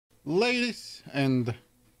Ladies and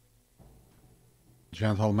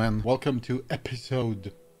gentlemen, welcome to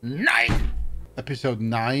episode 9! Episode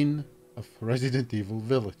 9 of Resident Evil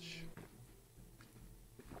Village.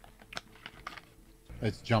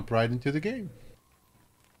 Let's jump right into the game.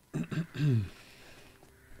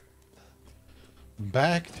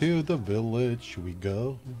 Back to the village we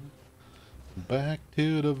go. Back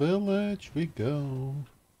to the village we go.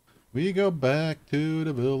 We go back to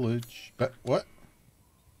the village. But what?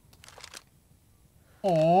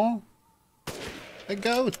 Aww. A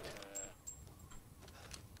goat.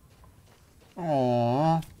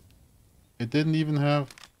 Aww. It didn't even have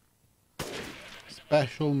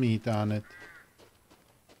special meat on it.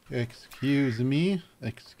 Excuse me.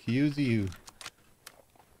 Excuse you.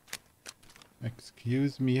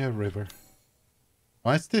 Excuse me, a river.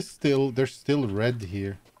 Why is this still... There's still red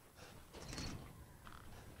here.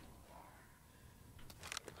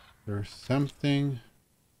 There's something...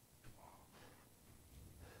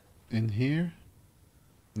 in here?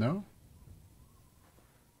 No?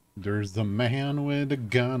 There's a man with a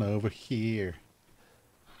gun over here.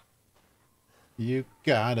 You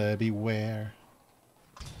gotta beware.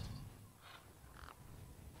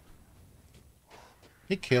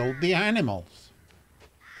 He killed the animals.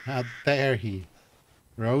 How dare he?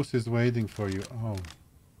 Rose is waiting for you. Oh.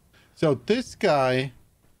 So this guy,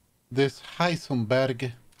 this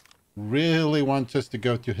Heisenberg, really wants us to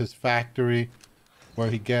go to his factory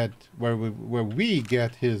where we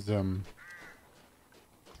get his our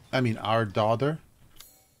daughter,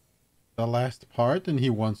 the last part, and he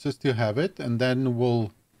wants us to have it, and then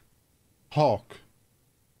we'll talk,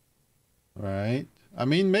 right? I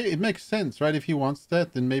mean, it makes sense, right? If he wants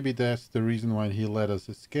that, then maybe that's the reason why he let us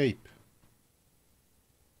escape.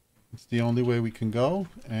 It's the only way we can go,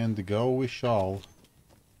 and go we shall.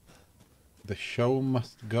 The show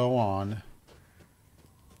must go on.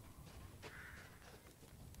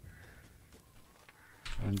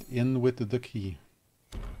 And in with the key.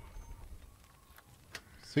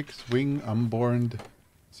 Six-winged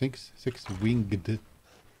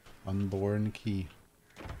unborn key.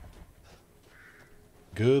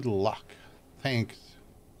 Good luck. Thanks.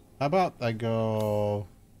 How about I go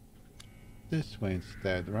this way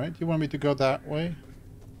instead, right? You want me to go that way?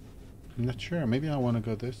 I'm not sure. Maybe I want to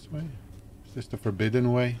go this way. Is this the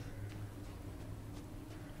forbidden way?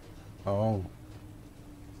 Oh.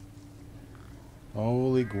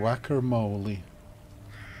 Holy guacamole.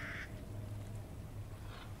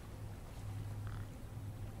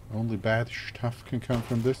 Only bad stuff can come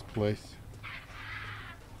from this place.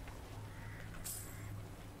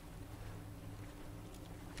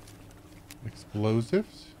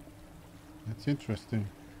 Explosives? That's interesting.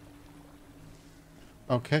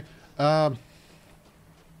 Okay.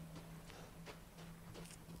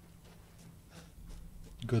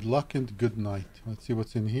 Good luck and good night. Let's see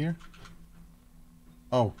what's in here.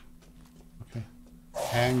 Oh. Okay.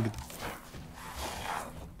 Hanged.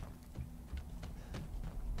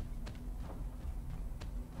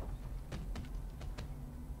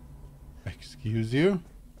 Excuse you?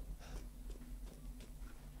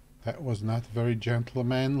 That was not very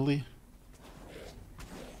gentlemanly.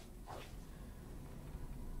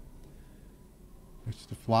 It's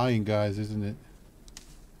the flying guys, isn't it?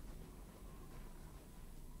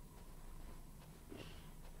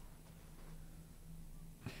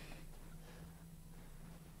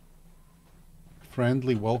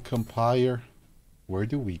 Friendly welcome pyre. Where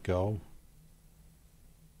do we go?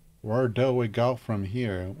 Where do we go from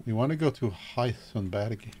here? We want to go to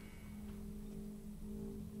Heisenberg.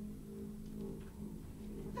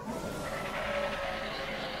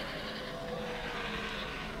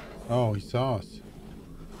 Oh, he saw us.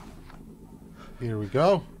 Here we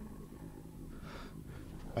go.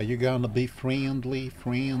 Are you gonna be friendly,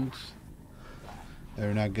 friends?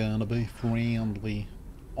 They're not gonna be friendly,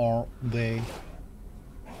 are they?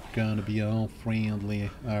 Gonna be unfriendly.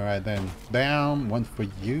 Alright then. Down. One for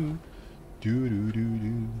you. Do do do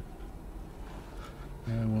do.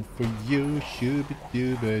 And one for you. Shooby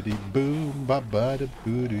doo buddy boom. Ba ba da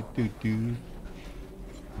boo doo doo doo.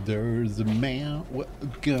 There's a man with a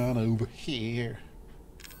gun over here.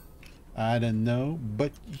 I don't know,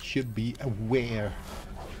 but you should be aware.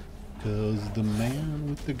 Cause the man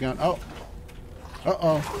with the gun. Oh!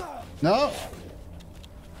 Uh-oh. No!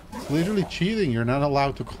 It's literally cheating. You're not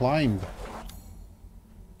allowed to climb.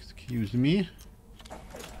 Excuse me.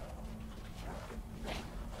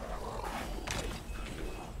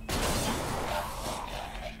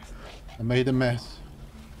 I made a mess.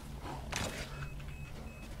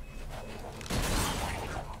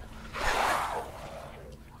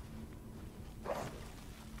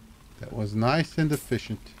 That was nice and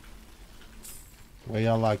efficient. The way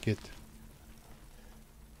I like it.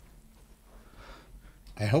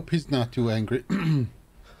 I hope he's not too angry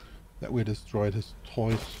that we destroyed his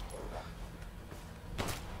toys.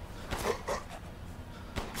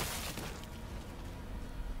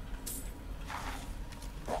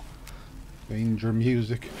 Danger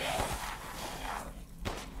music.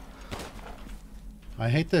 I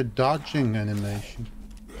hate the dodging animation.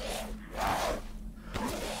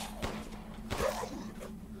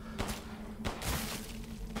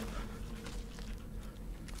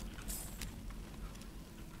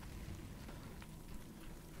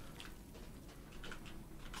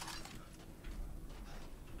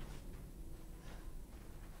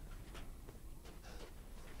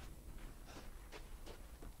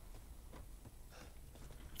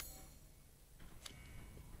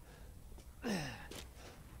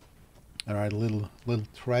 Alright, little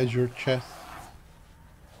treasure chest.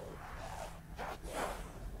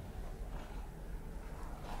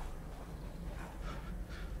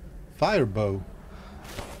 Fire bow.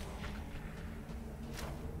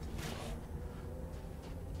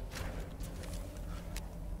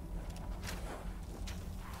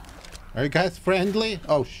 Are you guys friendly?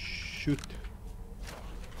 Oh shoot.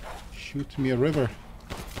 Shoot me a river.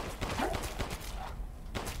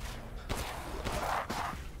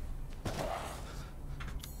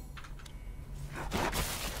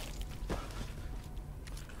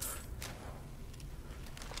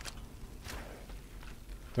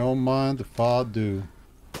 Don't mind if I do.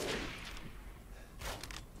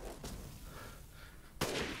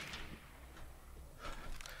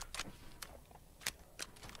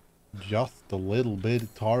 Just a little bit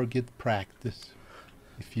of target practice,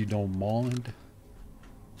 if you don't mind.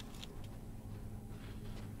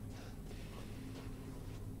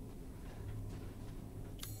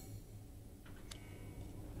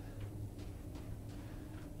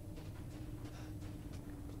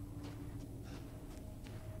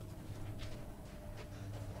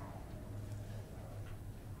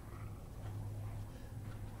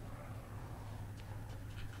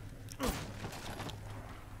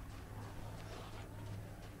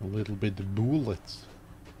 A little bit of bullets.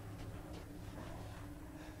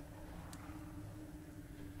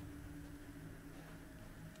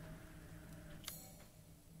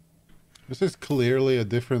 This is clearly a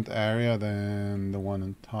different area than the one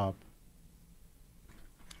on top.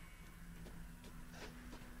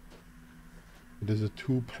 It is a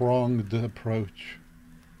two-pronged approach.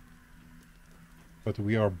 But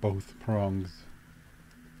we are both prongs.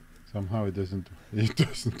 Somehow it doesn't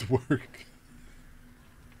work.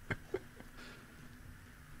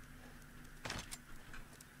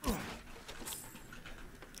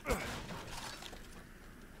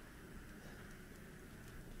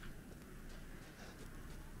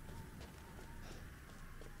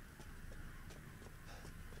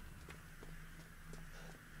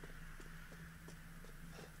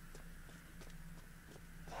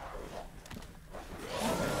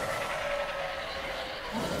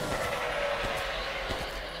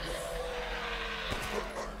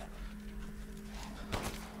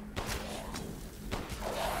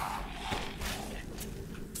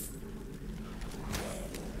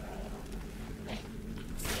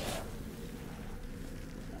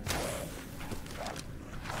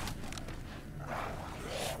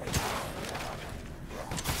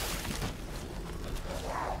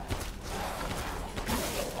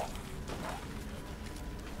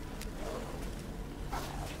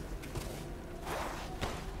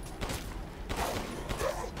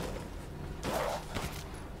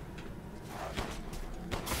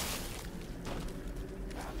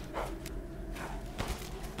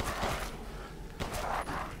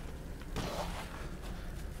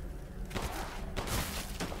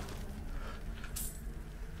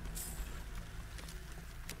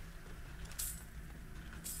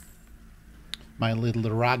 My little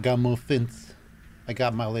ragamuffins. I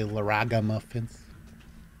got my little ragamuffins.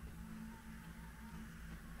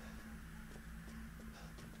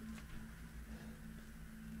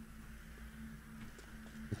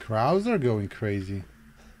 The crows are going crazy.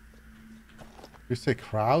 You say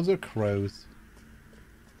crows or crows?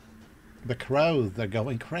 The crows are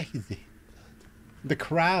going crazy. The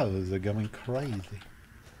crows are going crazy.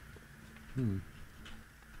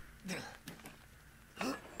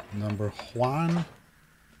 Number one.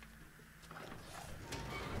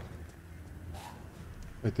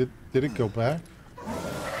 Wait, did it go back?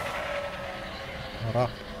 Hold up.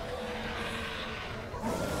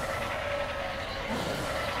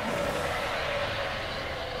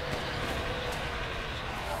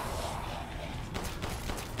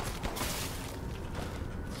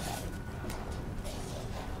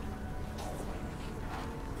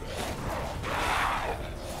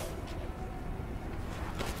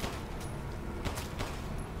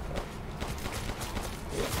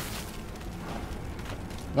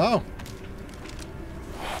 Oh!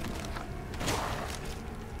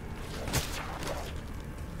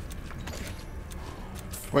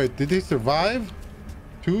 Wait, did he survive?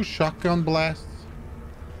 2 shotgun blasts?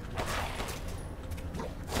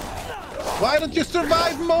 Why don't you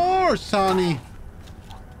survive more, Sonny?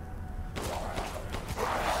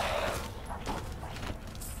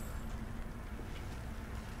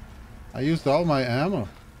 I used all my ammo.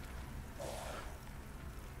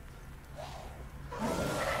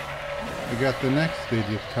 We got the next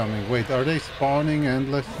idiot coming. Wait, are they spawning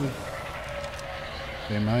endlessly?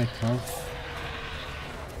 They might, huh?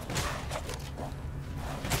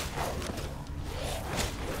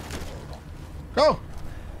 Go!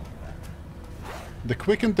 The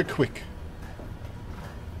quick and the quick.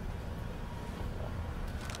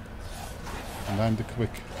 And I'm the quick.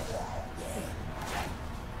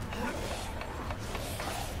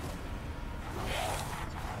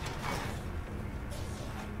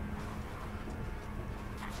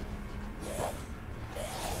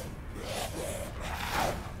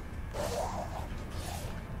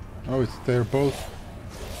 Oh, it's they're both.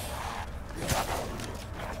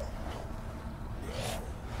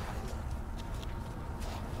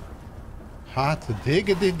 Hot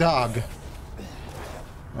diggity dog.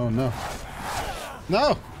 Oh no.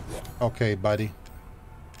 No! Okay, buddy.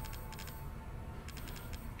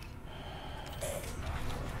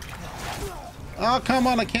 Oh, come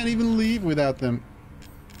on, I can't even leave without them.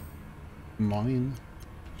 Mine.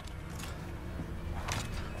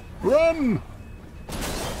 Run!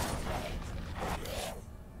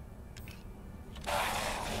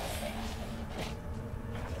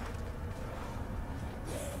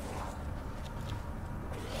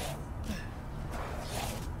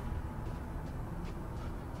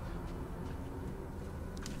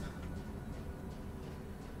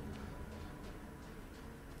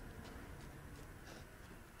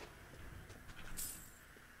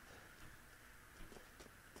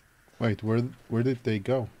 Wait, where did they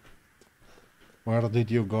go? Where did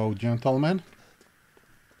you go, gentlemen?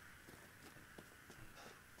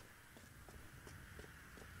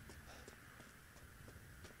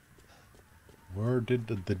 Where did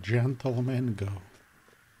the gentleman go?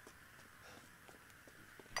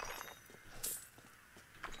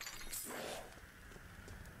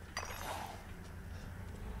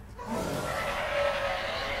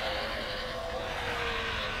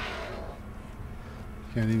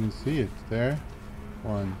 Can't even see it. There.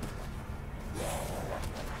 1,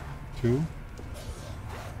 2.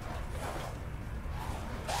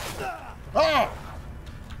 Ah!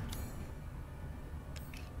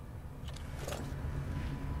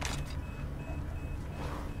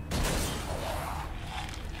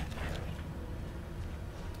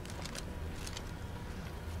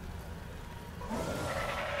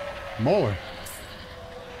 More.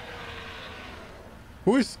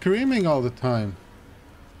 Who is screaming all the time?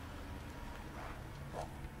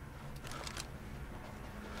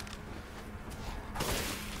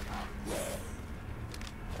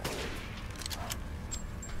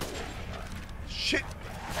 Shit.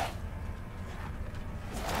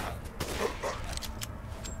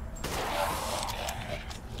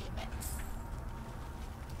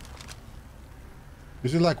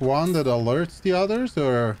 Is it like one that alerts the others,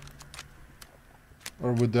 or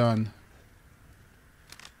we're done?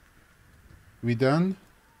 We done?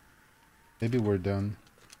 Maybe we're done.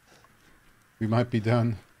 We might be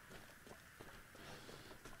done.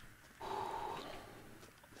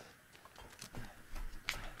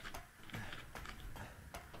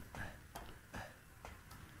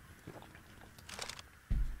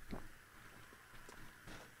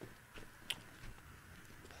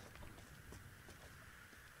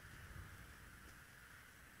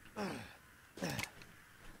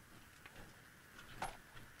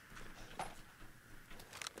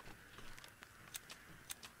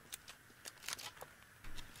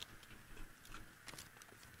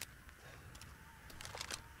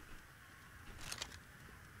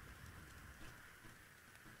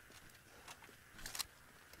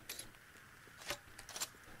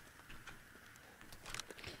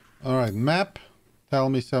 All right, map. Tell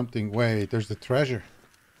me something. Wait, there's the treasure.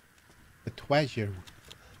 The treasure.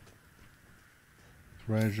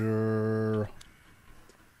 Treasure.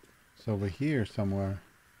 It's over here somewhere.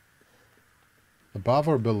 Above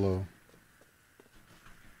or below?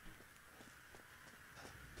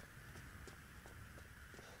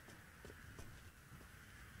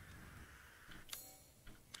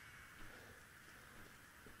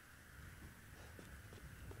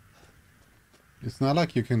 It's not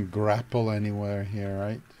like you can grapple anywhere here,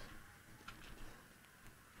 right?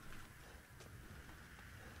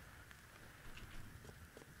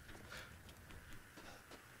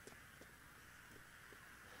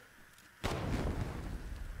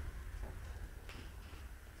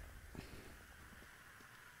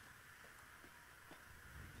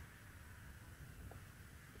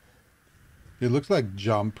 It looks like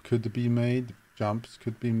jumps could be made,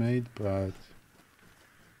 but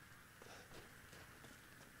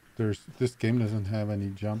this game doesn't have any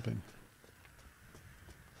jumping.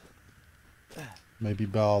 Maybe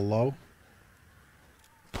bell low.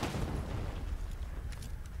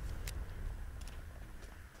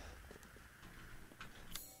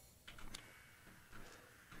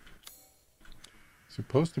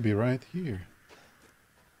 Supposed to be right here.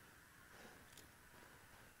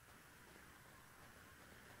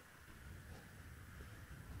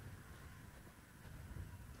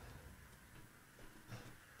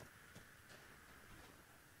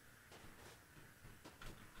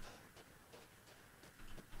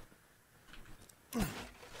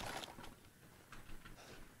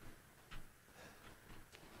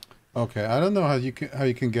 Okay, I don't know how you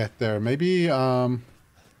can get there. Maybe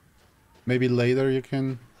maybe later you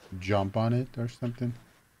can jump on it or something.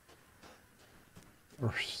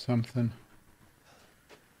 Or something.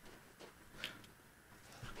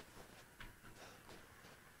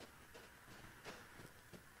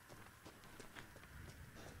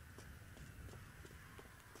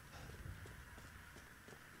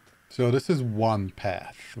 So this is one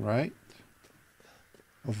path, right?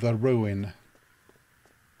 Of the ruin.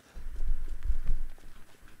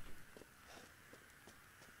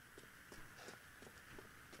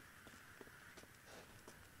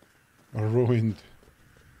 Ruined.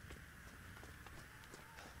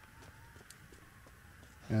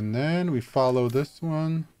 And then we follow this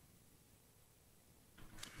one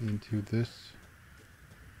into this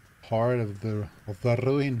part of the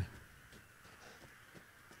ruin.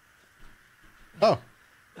 Oh.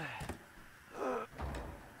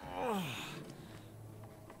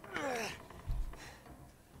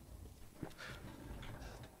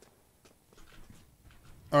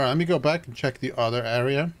 Alright, let me go back and check the other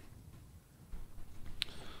area.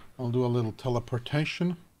 I'll do a little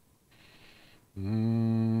teleportation.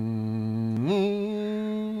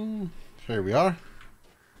 Here we are.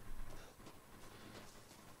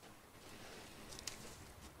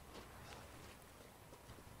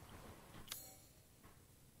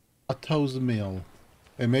 Otto's Mill.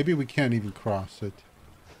 And maybe we can't even cross it.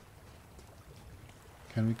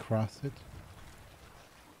 Can we cross it?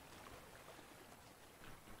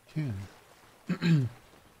 Can.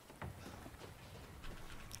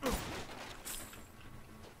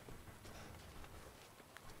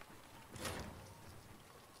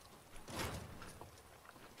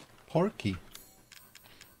 Porky.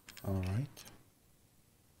 Alright.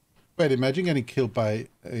 Wait, imagine getting killed by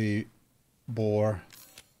a boar.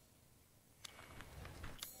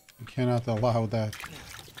 We cannot allow that.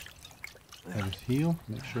 Let us heal.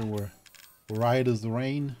 Make sure we're right as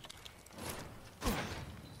rain.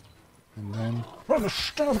 And then...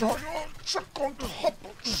 Understand how you suck on the hop,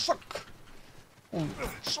 suck.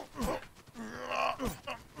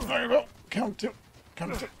 There you go. Come to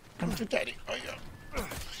daddy. Oh yeah.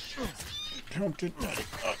 Come to daddy.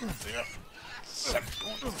 Oh yeah. Suck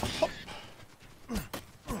on the hop.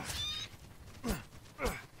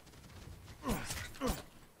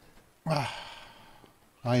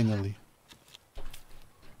 Finally.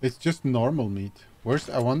 It's just normal meat. Where's...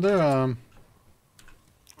 I wonder,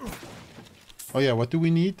 Oh yeah, what do we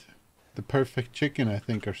need? The perfect chicken, I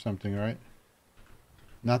think, or something, right?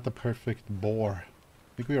 Not the perfect boar.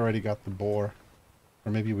 I think we already got the boar.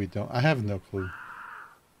 Or maybe we don't. I have no clue.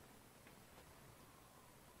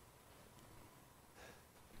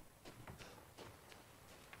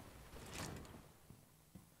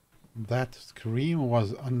 That scream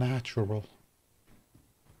was unnatural.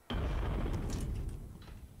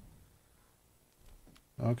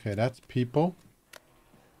 Okay, that's people.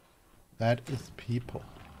 That is people.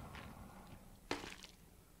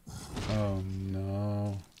 Oh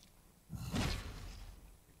no.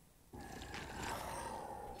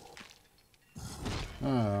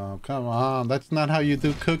 Oh, come on. That's not how you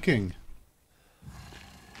do cooking.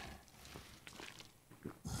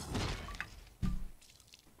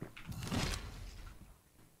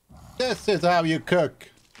 This is how you cook.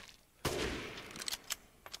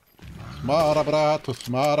 Smara brat,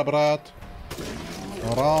 smara brat.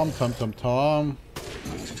 Ram, tom tom tom.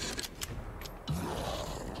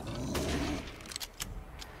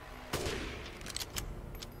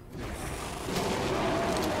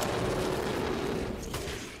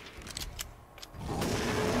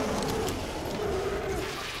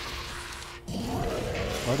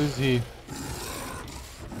 What is he?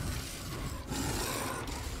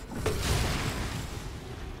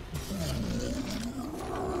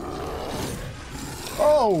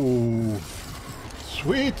 Oh,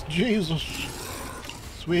 sweet Jesus,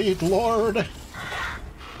 sweet Lord,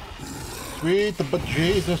 Sweet but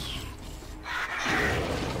Jesus.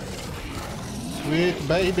 Sweet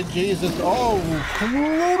baby Jesus. Oh!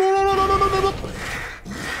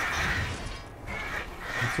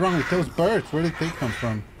 What's wrong with those birds? Where did they come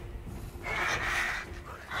from?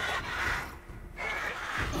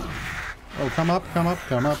 Oh, come up, come up,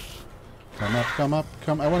 come up. Come up, come up,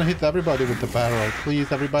 come. I want to hit everybody with the barrel.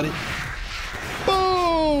 Please, everybody.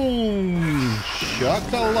 Boom!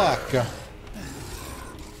 Shakalaka.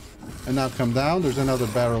 And now come down. There's another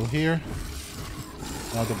barrel here.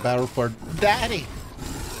 Another barrel for Daddy.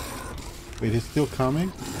 Wait, he's still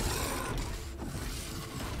coming?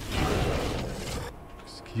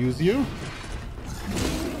 Excuse you?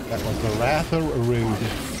 That was a rather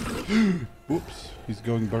rude. Oops, he's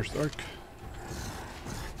going berserk.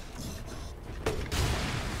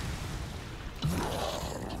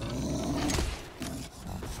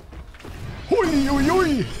 Oi, oi,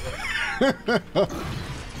 oi!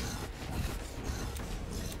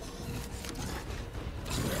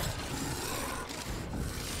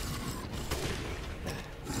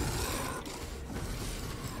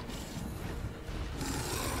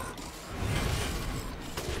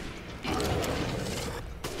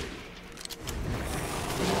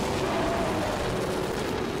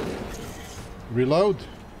 Reload.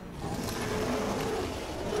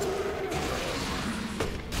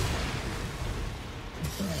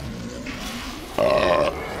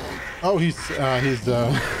 Oh, he's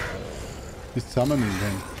summoning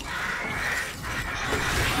them.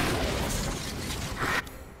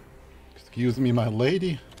 Excuse me, my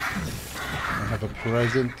lady. I have a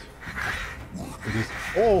present. It is.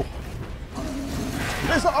 Oh!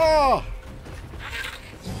 Yes! Ah!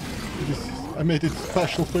 I made it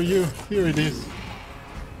special for you. Here it is.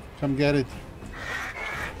 Come get it.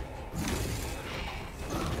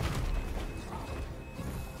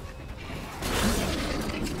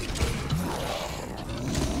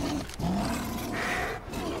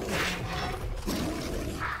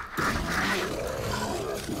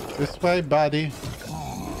 This way, buddy.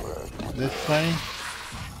 This way.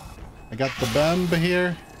 I got the bomb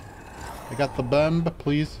here. I got the bomb,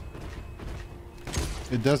 please.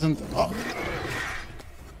 It doesn't... Oh.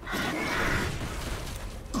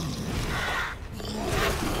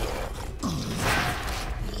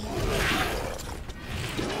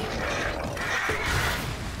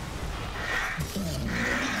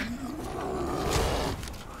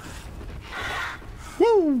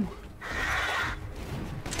 Woo!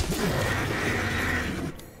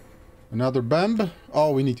 Another bomb.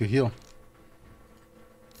 Oh, we need to heal.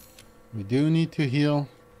 We do need to heal.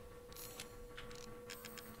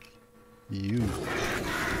 You.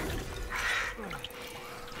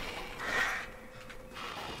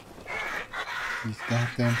 These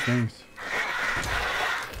goddamn things.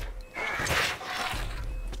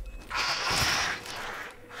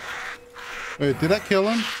 Wait, did I kill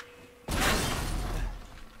him?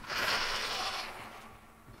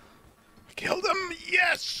 Killed him!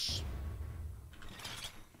 Yes!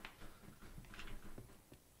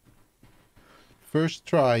 First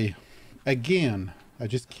try. Again. I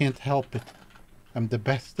just can't help it. I'm the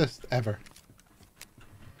bestest ever.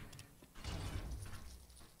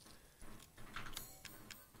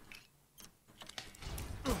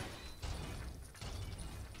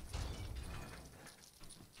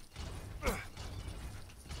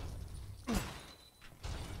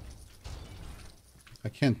 I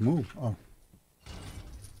can't move. Oh.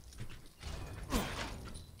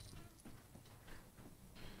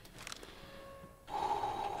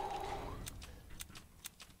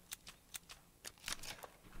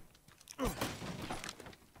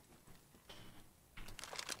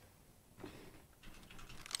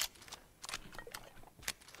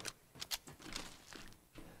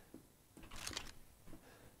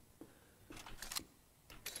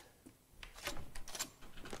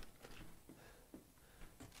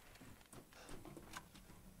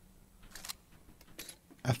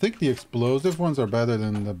 I think the explosive ones are better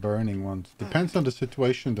than the burning ones. Depends on the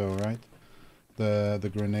situation though, right?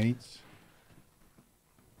 The grenades.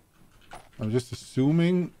 I'm just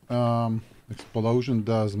assuming explosion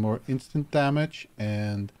does more instant damage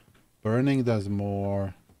and burning does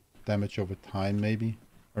more damage over time maybe.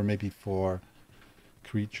 Or maybe for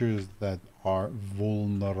creatures that are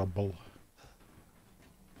vulnerable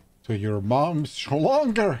to your mom's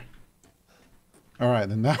schlanger. Alright,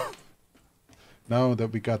 and now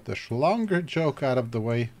that we got the schlanger joke out of the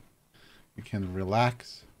way, we can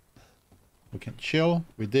relax. We can chill.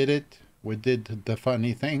 We did it. We did the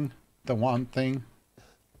funny thing. The one thing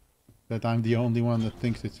that I'm the only one that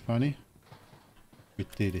thinks it's funny. We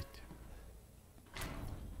did it.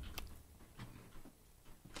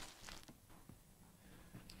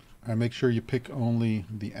 And make sure you pick only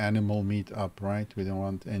the animal meat up, right? We don't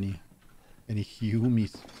want any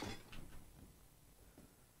humies.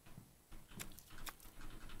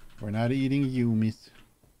 We're not eating humies.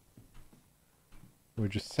 We're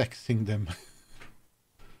just sexing them.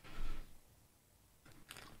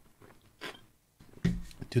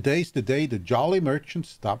 Today's the day the jolly merchant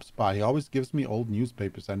stops by. He always gives me old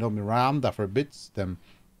newspapers. I know Miranda forbids them,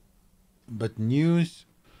 but news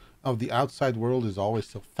of the outside world is always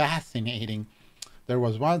so fascinating. There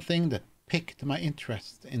was one thing that piqued my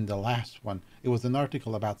interest in the last one. It was an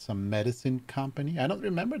article about some medicine company. I don't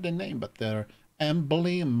remember the name, but their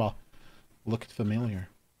emblem looked familiar.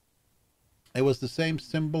 It was the same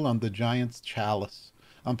symbol on the giant's chalice.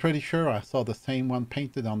 I'm pretty sure I saw the same one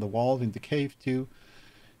painted on the wall in the cave too.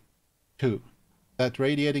 That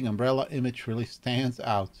radiating umbrella image really stands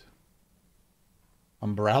out.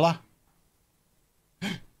 Umbrella?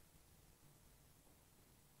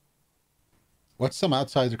 What's some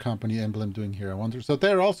outsider company emblem doing here? I wonder. So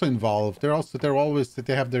they're also involved.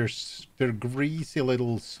 They have their greasy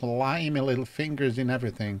little slimy little fingers in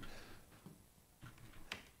everything.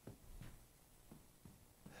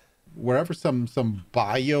 Wherever some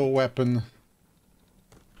bio weapon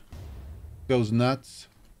goes nuts,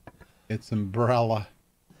 it's umbrella.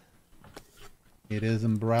 It is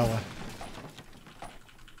umbrella.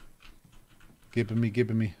 Giving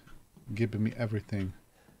me everything.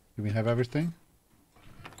 Do we have everything?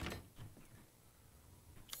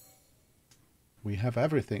 We have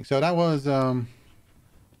everything. So that was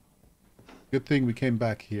good thing we came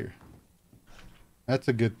back here. That's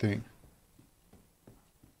a good thing.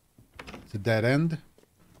 It's a dead end.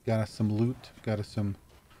 Got us some loot. Got us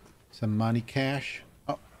some money, cash.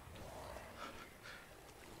 Oh.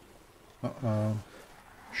 Uh-oh.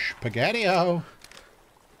 Spaghetti-o.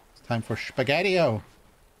 It's time for spaghetti-o.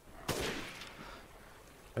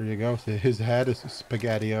 There you go. So his head is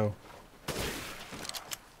spaghetti-o.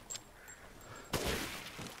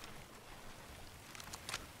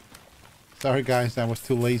 Sorry guys, I was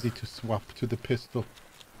too lazy to swap to the pistol.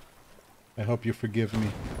 I hope you forgive me.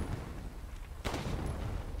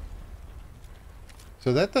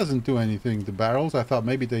 So that doesn't do anything. The barrels, I thought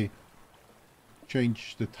maybe they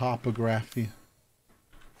changed the topography.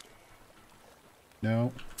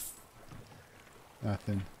 No.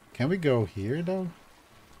 Nothing. Can we go here though?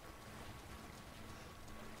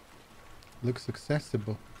 Looks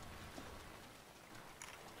accessible.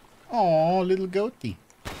 Oh, little goatee.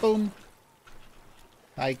 Boom.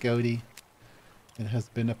 Hi, goatee. It has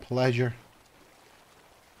been a pleasure.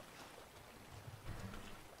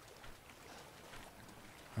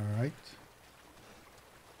 Alright.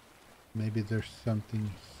 Maybe there's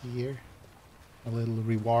something here. A little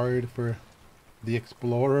reward for the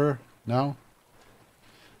explorer. No?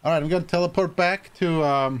 Alright, I'm going to teleport back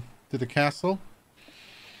to the castle.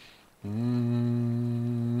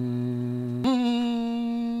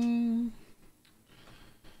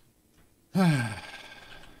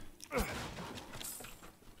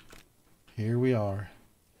 Here we are.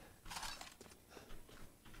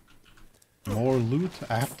 More loot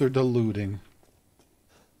after the looting.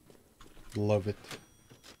 Love it.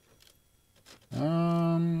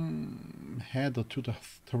 Head to the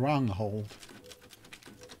Stronghold.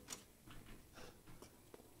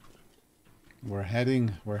 We're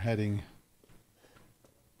heading.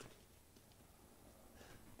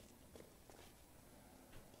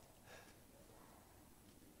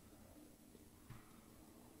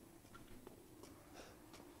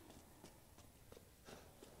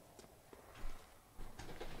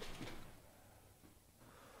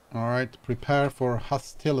 Alright, prepare for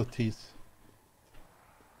hostilities.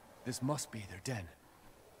 This must be their den.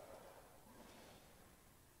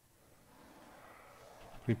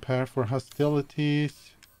 Prepare for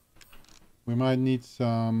hostilities. We might need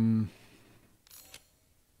some...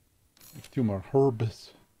 2 more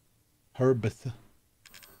herbs. What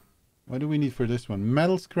do we need for this one?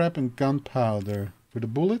 Metal scrap and gunpowder. For the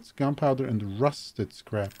bullets, gunpowder and rusted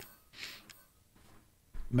scrap.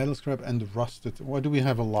 Metal scrap and rusted. What do we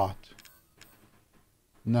have a lot?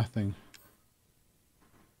 Nothing.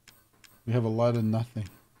 We have a lot of nothing.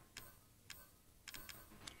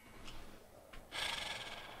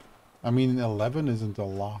 I mean, 11 isn't a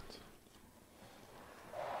lot.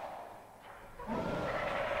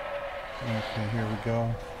 Okay, here we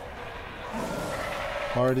go.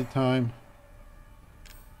 Party time.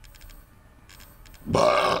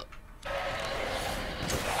 Bah!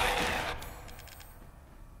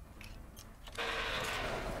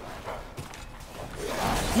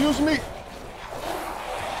 Excuse me.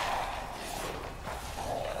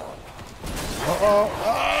 Uh-oh.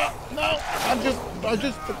 No, I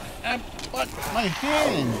just my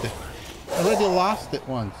hand! I already lost it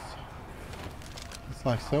once. It's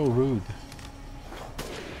like so rude.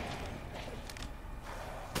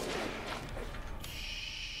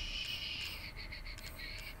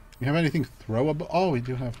 You have anything throwable? Oh, we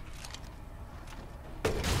do have.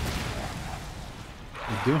 We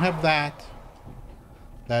do have that.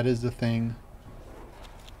 That is the thing.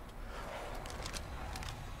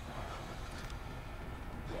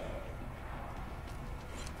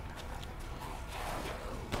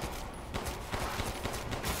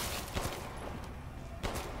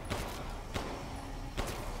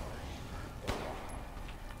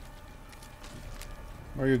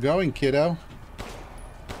 Where are you going, kiddo?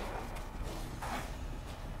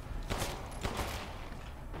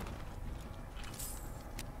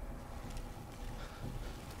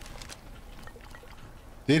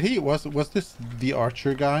 Did he? Was this the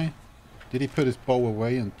archer guy? Did he put his bow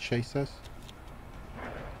away and chase us?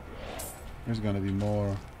 There's gonna be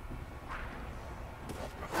more.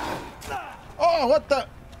 Oh, what the?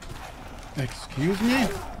 Excuse me?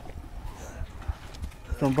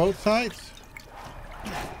 From both sides?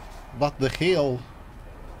 What the hell?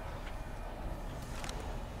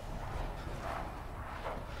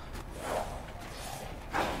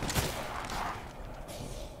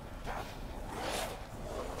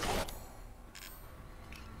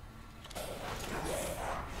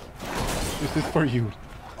 This is for you.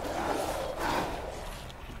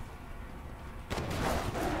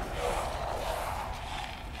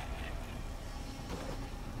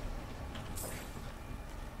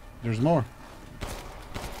 There's more.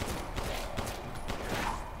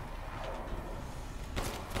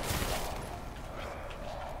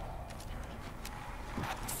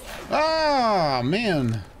 Ah,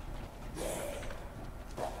 man.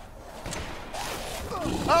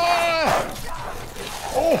 Ah!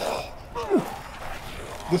 Oh!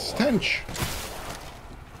 The stench.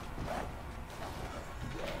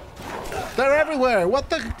 They're everywhere. What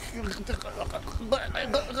the?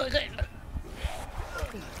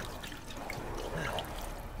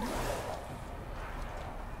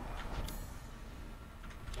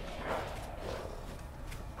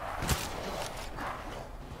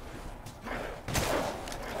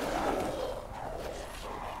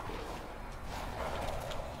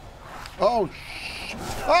 Oh,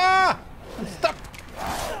 ah! Stop!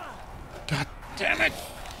 God damn it!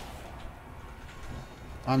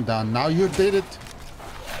 I'm done. Now you did it.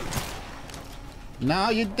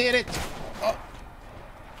 Now you did it. Oh.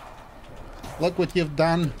 Look what you've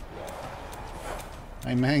done.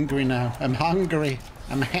 I'm angry now. I'm hungry.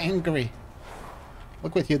 I'm hangry.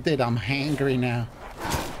 Look what you did. I'm hangry now.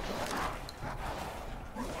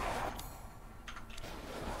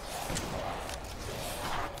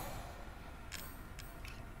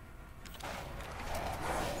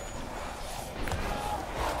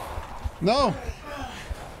 No!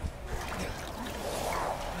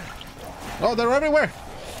 Oh, they're everywhere!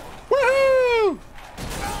 Woohoo!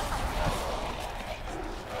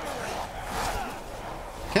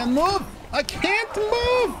 Can't move! I can't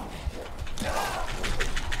move!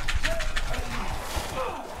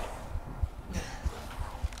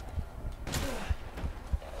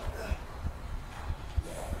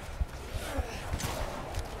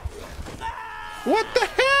 What the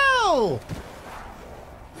hell?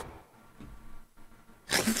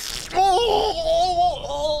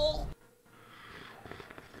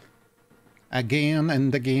 Again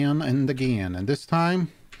and again and again. And this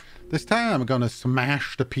time I'm gonna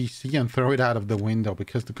smash the PC and throw it out of the window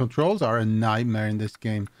because the controls are a nightmare in this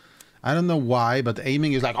game. I don't know why, but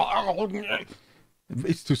aiming is like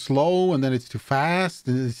it's too slow and then it's too fast.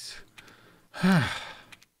 And it's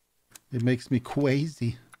it makes me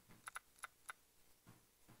crazy.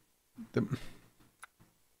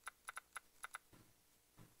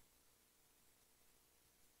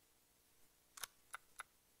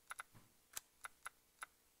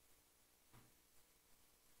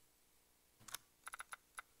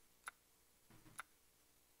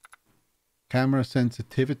 Camera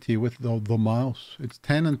sensitivity with the mouse. It's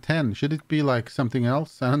 10 and 10. Should it be like something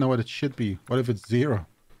else? I don't know what it should be. What if it's 0?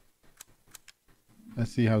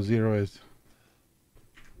 Let's see how 0 is.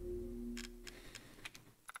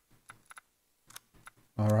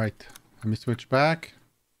 Alright. Let me switch back.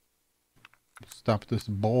 Stop this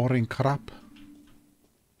boring crap.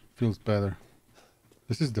 Feels better.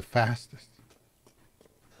 This is the fastest.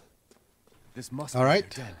 This must All right.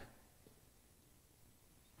 be their den.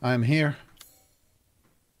 I am here.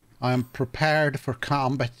 I am prepared for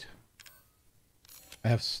combat. I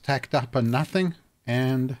have stacked up on nothing,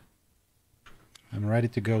 and I'm ready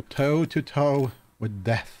to go toe to toe with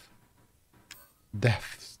death.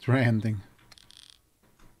 Death Stranding.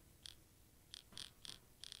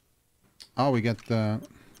 Oh, we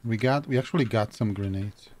actually got some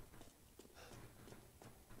grenades.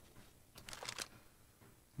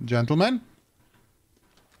 Gentlemen,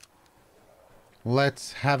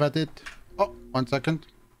 let's have at it. Oh, 1 second.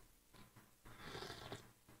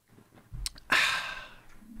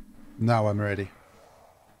 Now I'm ready.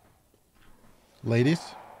 Ladies.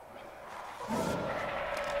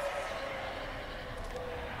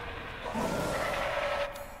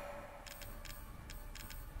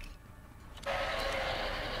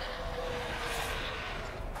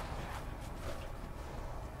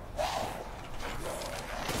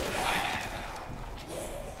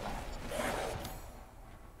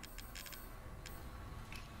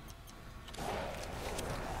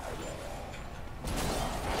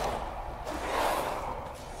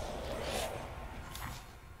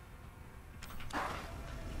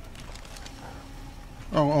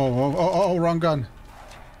 Oh, wrong gun.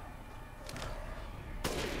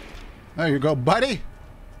 There you go, buddy.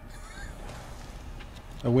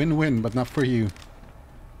 A win-win, but not for you.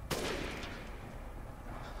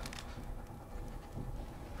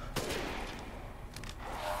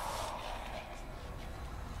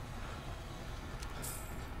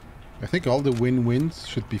 I think all the win-wins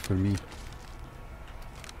should be for me.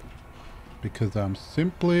 Because I'm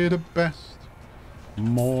simply the best.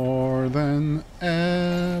 More than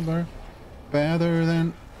ever. Better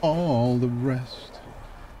than all the rest.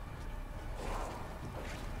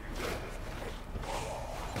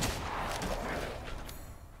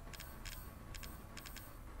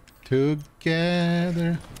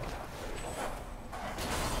 Together.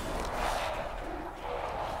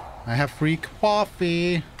 I have free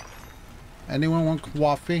coffee. Anyone want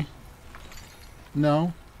coffee?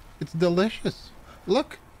 No? It's delicious.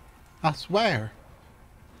 Look. I swear.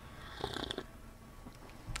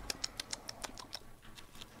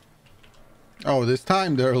 Oh, this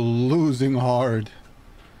time they're losing hard.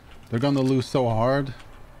 They're gonna lose so hard.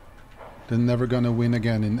 They're never gonna win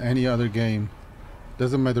again in any other game.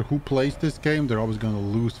 Doesn't matter who plays this game, they're always gonna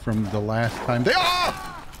lose from the last time they...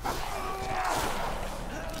 Ah!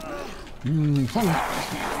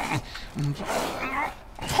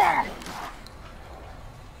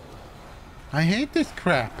 I hate this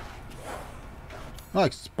crap.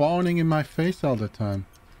 Like spawning in my face all the time.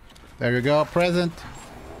 There you go, present.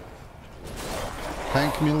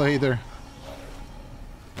 Thank me later.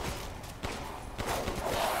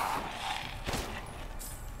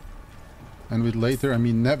 And with later, I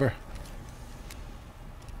mean never.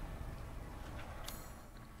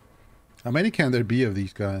 How many can there be of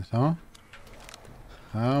these guys, huh?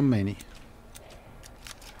 How many?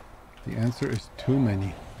 The answer is too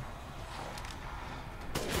many.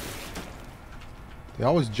 They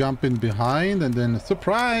always jump in behind and then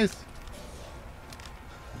surprise!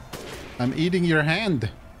 I'm eating your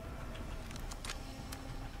hand.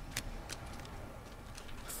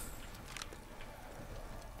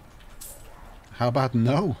 How about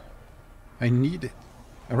no? I need it.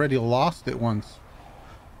 I already lost it once.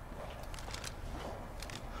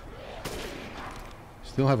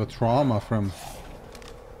 Still have a trauma from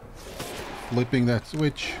flipping that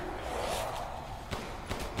switch.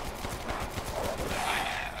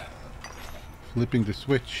 Flipping the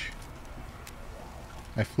switch.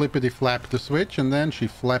 I flippity-flapped the switch and then she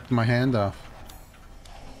flapped my hand off.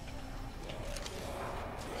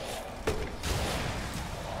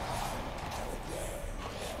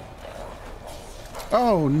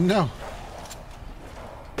 Oh no!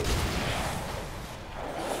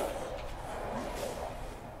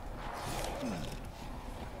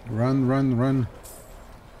 Run, run, run.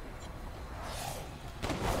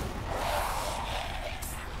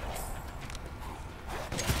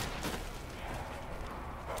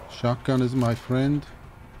 Shotgun is my friend.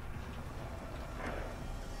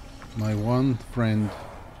 My one friend.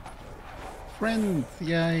 Friends,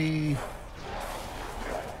 yay!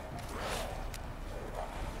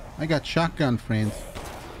 I got shotgun friends.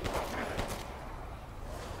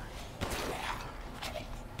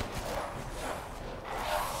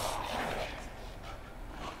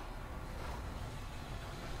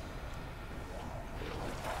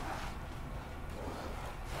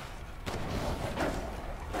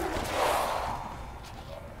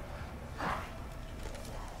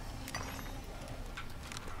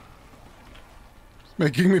 It's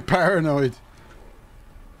making me paranoid.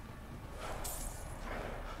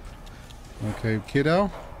 Okay,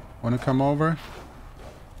 kiddo, wanna come over?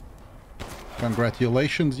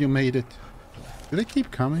 Congratulations, you made it. Do they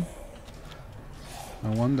keep coming? I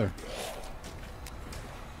wonder.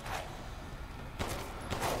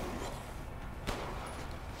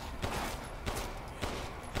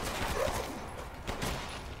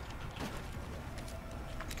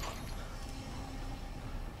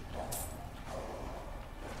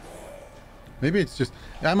 Maybe it's just...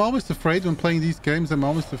 I'm always afraid when playing these games. I'm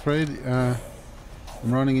always afraid I'm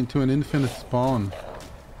running into an infinite spawn.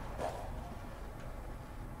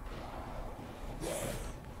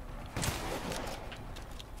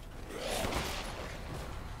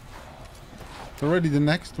 It's already the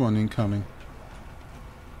next one incoming.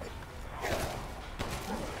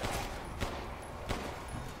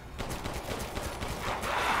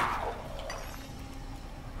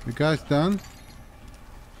 You guys done?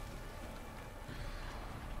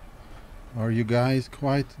 Are you guys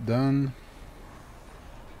quite done?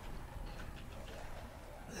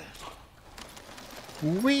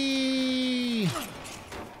 Whee!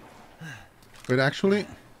 But actually, I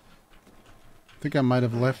think I might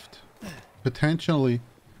have left potentially,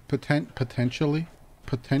 I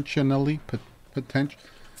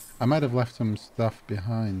might have left some stuff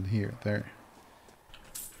behind here, there.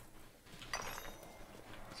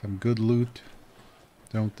 Some good loot.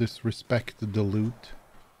 Don't disrespect the loot.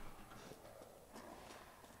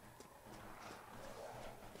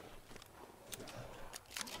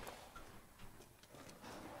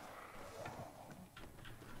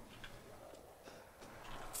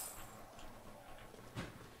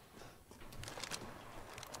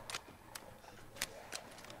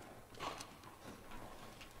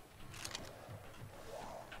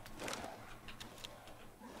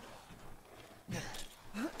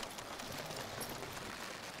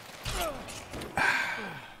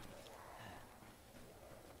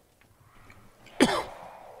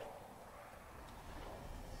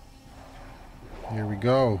 Here we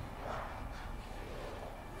go.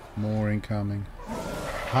 More incoming.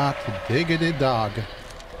 Hot diggity dog.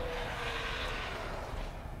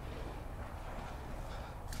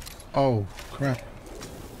 Oh, crap.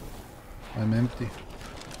 I'm empty.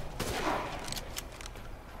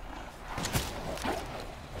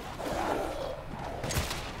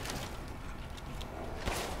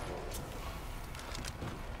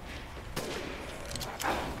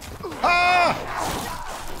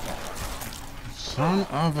 Son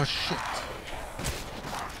of a shit.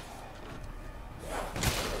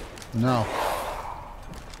 No.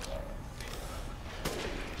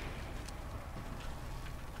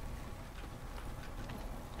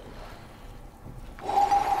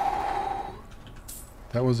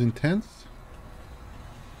 That was intense.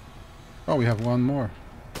 Oh, we have one more.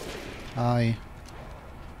 Hi.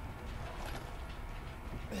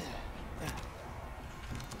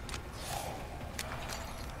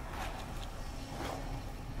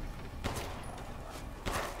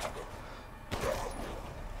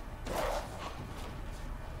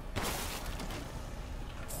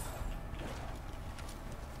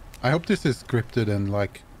 I hope this is scripted and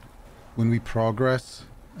like when we progress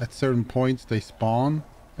at certain points they spawn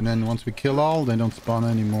and then once we kill all they don't spawn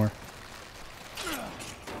anymore.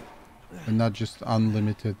 And not just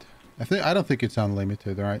unlimited. I don't think it's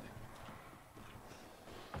unlimited, right?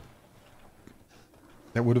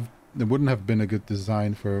 That wouldn't have been a good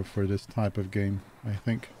design for this type of game, I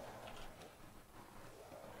think.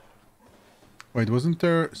 Wait, wasn't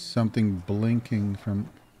there something blinking from...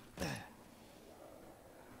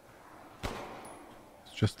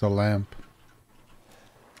 It's just a lamp.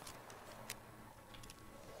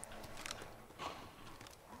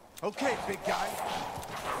 Okay, big guy.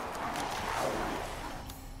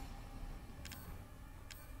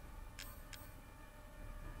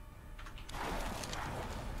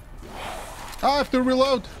 I have to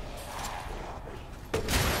reload.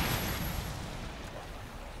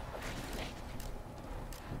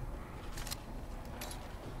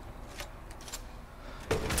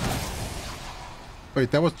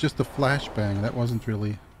 Wait, that was just a flashbang. That wasn't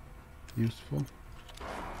really useful.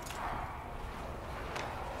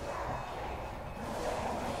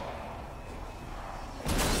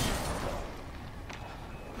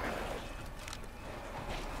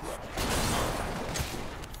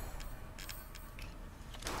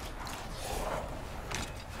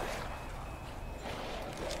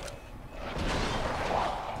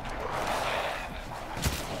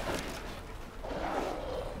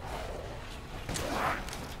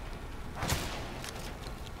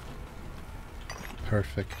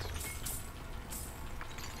 Perfect.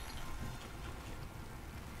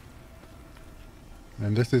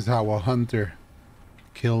 And this is how a hunter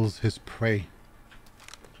kills his prey.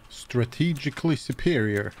 Strategically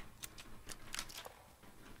superior.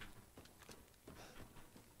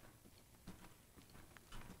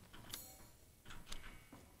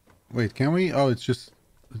 Wait, can we? Oh, it's just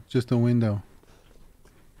a window.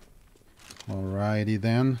 Alrighty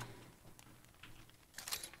then.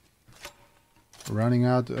 Running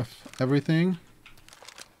out of everything.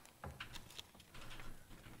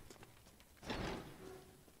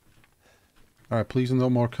 All right, please no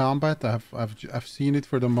more combat. I've seen it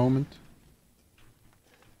for the moment.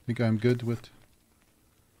 I think I'm good with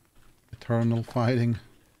eternal fighting.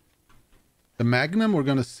 The Magnum we're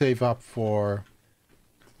gonna save up for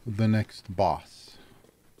the next boss.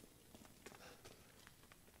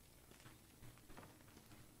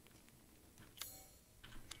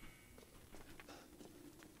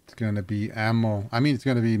 It's gonna be ammo. I mean, it's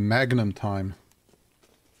gonna be Magnum time.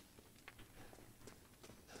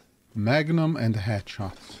 Magnum and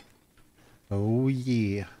headshots. Oh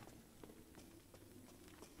yeah.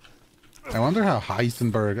 I wonder how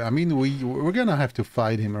Heisenberg... I mean, we're gonna have to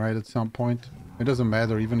fight him, right, at some point. It doesn't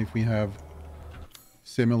matter, even if we have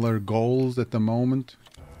similar goals at the moment.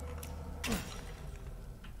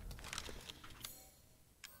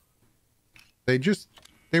 They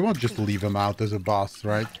won't just leave him out as a boss,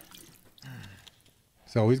 right?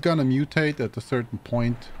 So he's gonna mutate at a certain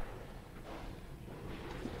point.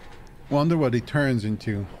 Wonder what he turns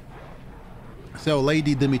into. So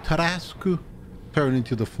Lady Dimitrescu turned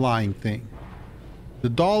into the flying thing. The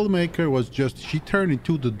doll maker was just... she turned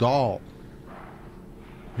into the doll.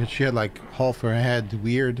 And she had like half her head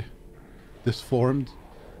weird, disformed.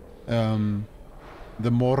 The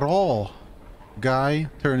Moral guy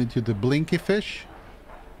turned into the Blinky fish.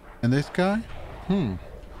 And this guy?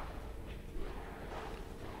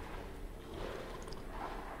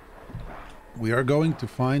 We are going to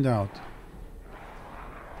find out.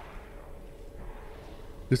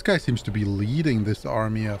 This guy seems to be leading this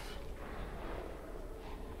army of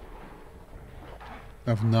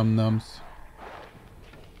num-nums.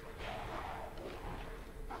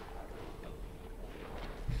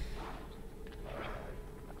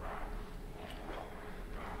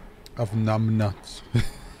 Of numbnuts.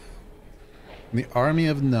 The army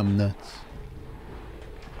of numbnuts.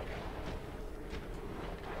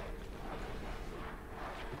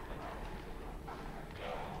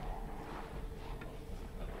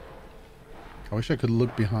 I wish I could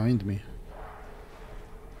look behind me.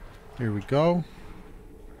 Here we go.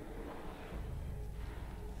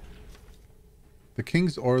 The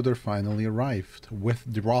king's order finally arrived.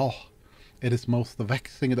 Withdraw. It is most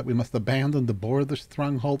vexing that we must abandon the border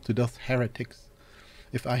stronghold to those heretics.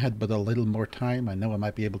 If I had but a little more time, I know I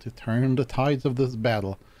might be able to turn the tides of this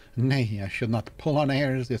battle. Nay, I should not pull on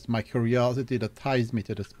airs. It's my curiosity that ties me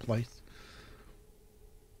to this place.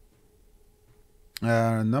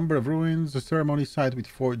 Number of ruins, the ceremony site with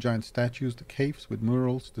 4 giant statues, the caves with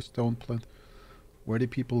murals, the stone plant. Where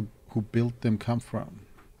did people who built them come from?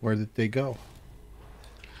 Where did they go?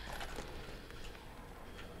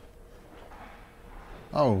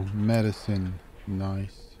 Oh, medicine.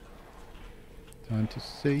 Nice. Time to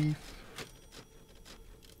save.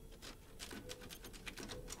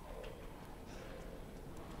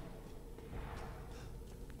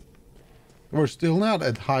 We're still not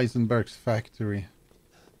at Heisenberg's factory.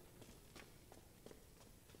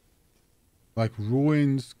 Like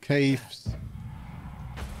ruins, caves,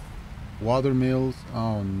 water mills.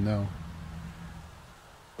 Oh no.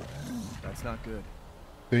 That's not good.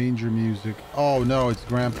 Danger music. Oh no, it's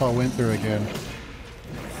Grandpa Winter again.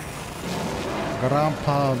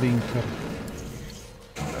 Grandpa Winter.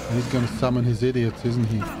 And he's gonna summon his idiots, isn't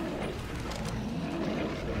he?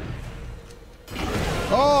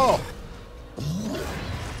 Oh!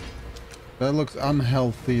 That looks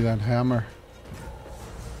unhealthy, that hammer.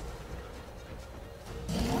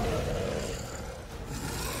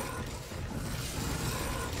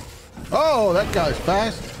 Oh, that guy's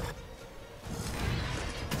fast.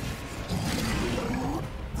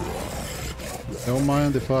 Don't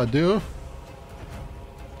mind if I do.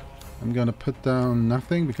 I'm gonna put down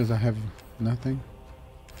nothing because I have nothing.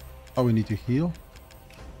 Oh, we need to heal.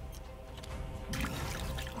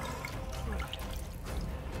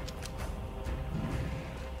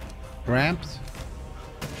 Ramps.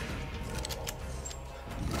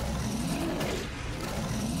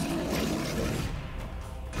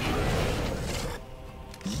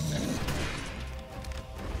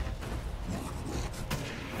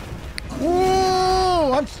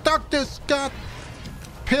 Whoa! I'm stuck this god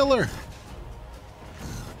pillar.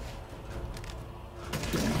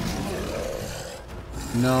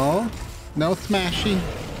 No. No smashy.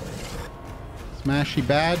 Smashy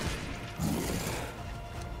bad.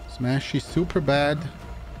 Smashy super bad.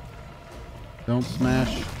 Don't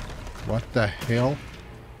smash. What the hell?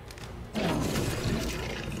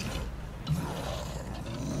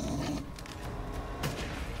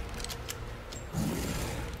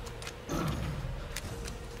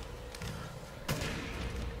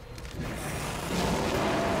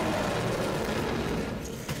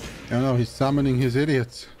 Oh no, he's summoning his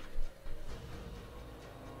idiots.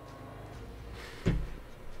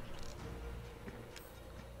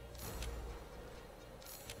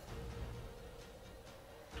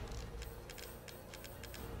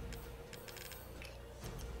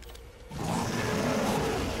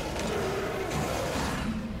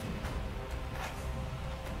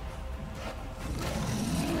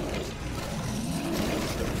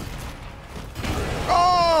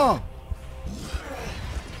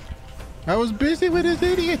 I was busy with this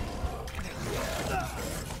idiot.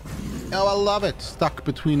 Oh, I love it. Stuck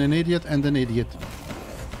between an idiot and an idiot.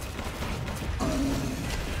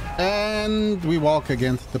 And we walk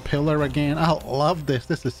against the pillar again. I love this.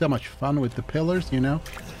 This is so much fun with the pillars, you know?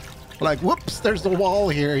 Like, whoops, there's the wall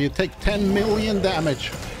here. You take 10 million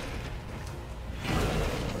damage.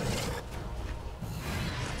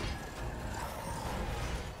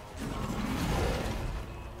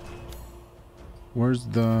 Where's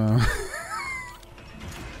the...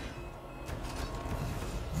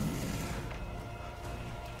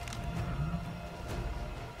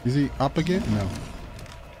 Is he up again? No.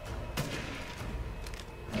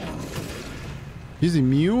 He's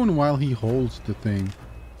immune while he holds the thing.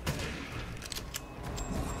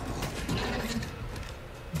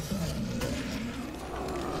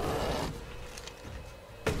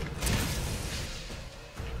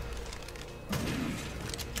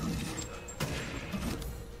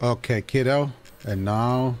 Okay, kiddo. And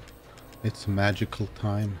now it's magical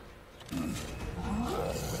time.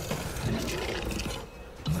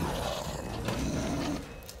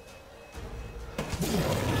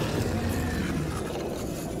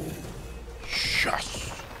 Shush.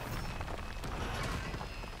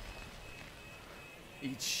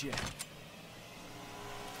 Eat shit.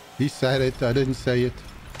 He said it. I didn't say it.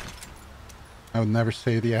 I would never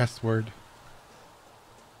say the S word.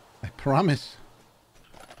 I promise.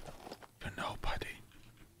 To nobody.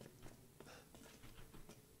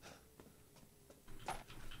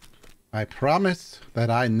 I promise that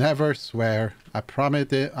I never swear. I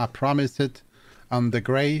promise it. I promise it on the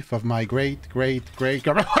grave of my great.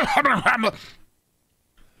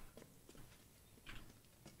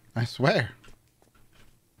 I swear.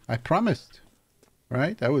 I promised.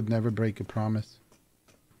 Right? I would never break a promise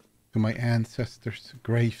to my ancestors'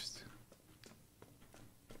 graves.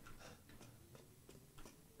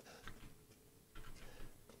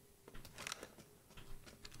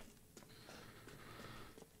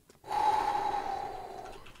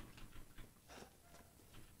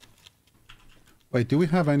 Wait, do we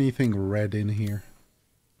have anything red in here?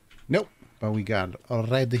 Nope, but we got a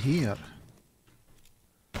red here.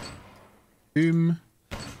 Boom.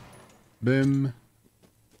 Boom.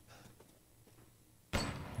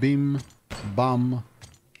 Bim. Bum.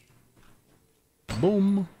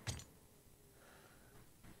 Boom.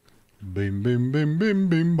 Bim bim bim bim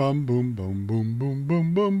bim bum boom boom boom boom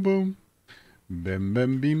boom boom boom. Bim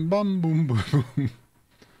bim bim bum boom boom.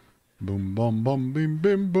 Boom bum bum bim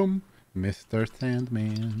bim boom. Mr.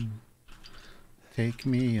 Sandman, take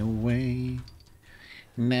me away.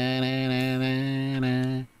 Na na na na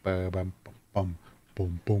na. Ba bum bum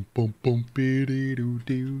bum bum bum bum biddy doo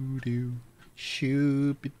doo doo.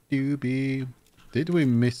 Shooby dooby. Did we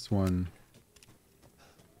miss one?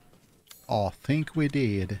 Oh, I think we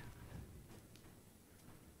did.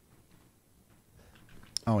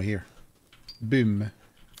 Oh, here. Boom.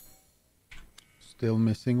 Still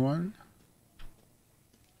missing one.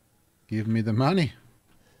 Give me the money.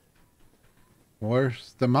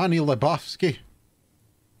 Where's the money, Lebowski?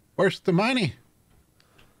 Where's the money?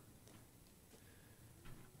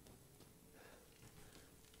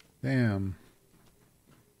 Damn.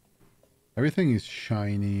 Everything is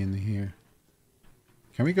shiny in here.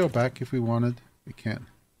 Can we go back if we wanted? We can.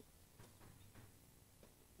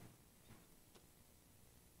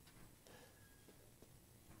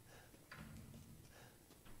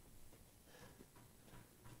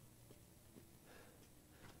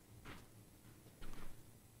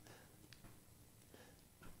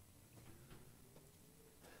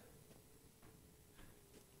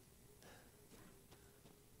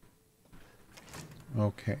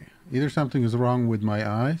 Okay. Either something is wrong with my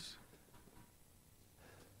eyes,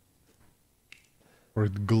 or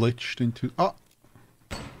it glitched into... Oh!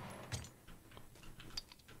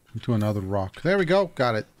 Into another rock. There we go.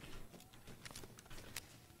 Got it.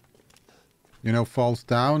 You know, falls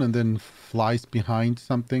down and then flies behind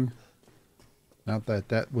something. Not that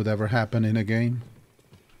that would ever happen in a game.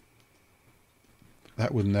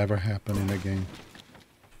 That would never happen in a game.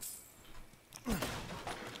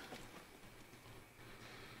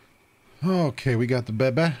 Okay, we got the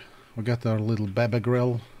bebe. We got our little bebe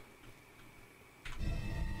grill.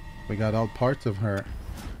 We got all parts of her.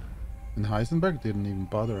 And Heisenberg didn't even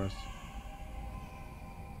bother us.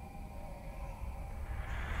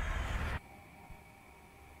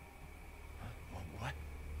 What?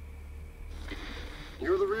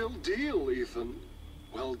 You're the real deal, Ethan.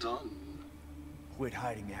 Well done. Quit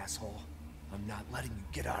hiding, asshole. I'm not letting you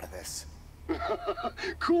get out of this.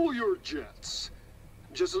 Cool your jets.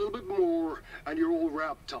 Just a little bit more, and you're all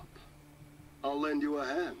wrapped up. I'll lend you a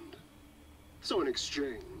hand. So in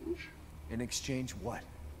exchange... In exchange, what?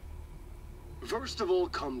 First of all,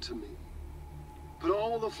 come to me. Put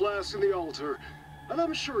all the flasks in the altar, and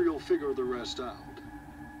I'm sure you'll figure the rest out.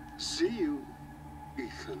 See you,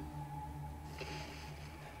 Ethan.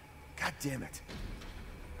 God damn it.